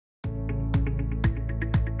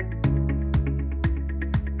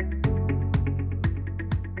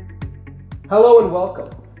Hello and welcome.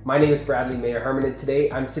 My name is Bradleymayerharman, and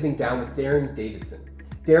today I'm sitting down with Darrin Davidson.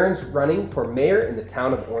 Darrin's running for mayor in the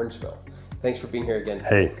town of Orangeville. Thanks for being here again.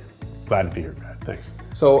 Hey, glad to be here, Brad. Thanks.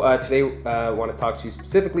 So today I want to talk to you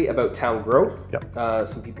specifically about town growth. Yep.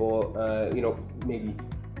 Some people, maybe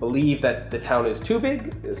believe that the town is too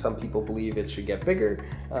big. Some people believe it should get bigger.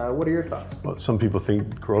 What are your thoughts? Well, some people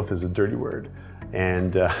think growth is a dirty word,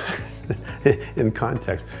 and in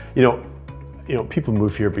context, people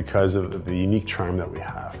move here because of the unique charm that we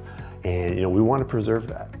have, and we want to preserve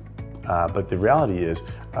that. But the reality is,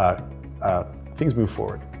 things move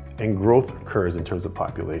forward, and growth occurs in terms of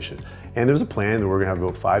population. And there's a plan that we're going to have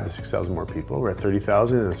about 5,000 to 6,000 more people. We're at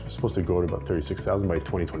 30,000, and it's supposed to go to about 36,000 by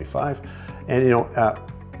 2025. And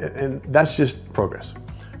and that's just progress.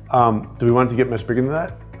 Do we want it to get much bigger than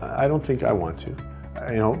that? I don't think I want to.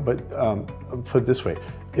 But I'll put it this way: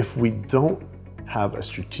 if we don't have a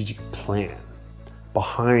strategic plan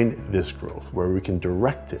behind this growth, where we can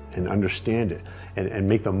direct it and understand it and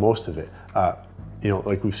make the most of it,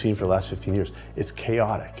 like we've seen for the last 15 years, it's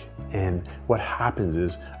chaotic. And what happens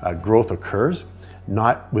is growth occurs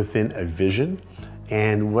not within a vision,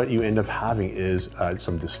 and what you end up having is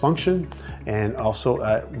some dysfunction, and also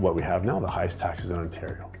what we have now, the highest taxes in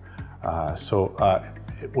Ontario.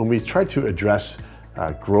 When we try to address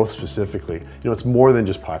growth specifically, it's more than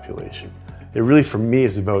just population. It really, for me,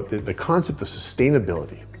 is about the concept of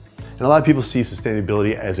sustainability. And a lot of people see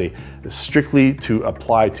sustainability as strictly to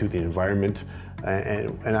apply to the environment,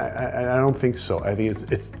 and I don't think so. I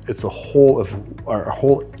think it's a whole of our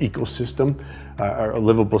whole ecosystem, our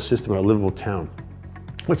livable system, our livable town.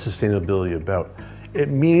 What's sustainability about? It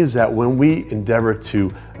means that when we endeavor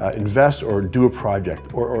to invest or do a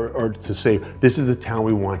project, or to say this is the town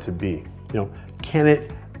we want to be, can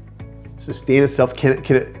it sustain itself? Can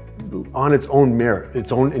it on its own merit,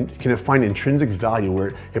 can it find intrinsic value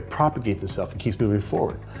where it propagates itself and keeps moving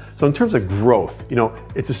forward? So in terms of growth,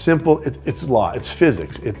 it's a simple, it's law, it's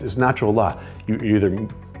physics, it's natural law. You're either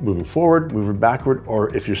moving forward, moving backward,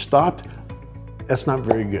 or if you're stopped, that's not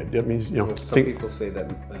very good. That means, some people say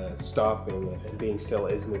that stopping and being still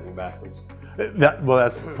is moving backwards.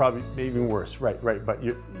 That's probably even worse, right? But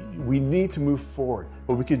we need to move forward,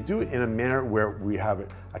 but we could do it in a manner where we have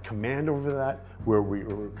a command over that, where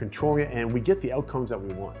we're controlling it, and we get the outcomes that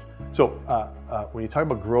we want. So when you talk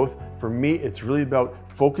about growth, for me, it's really about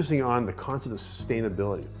focusing on the concept of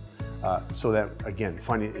sustainability, so that, again,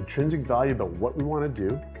 finding intrinsic value about what we want to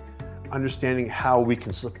do, understanding how we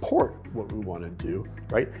can support what we want to do,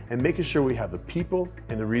 right? And making sure we have the people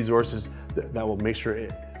and the resources that will make sure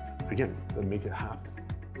that make it happen.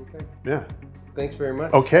 Okay. Yeah. Thanks very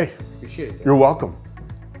much. Okay. Appreciate it. You're welcome.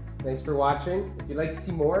 Thanks for watching. If you'd like to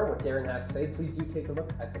see more what Darrin has to say, please do take a look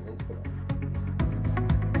at the links below.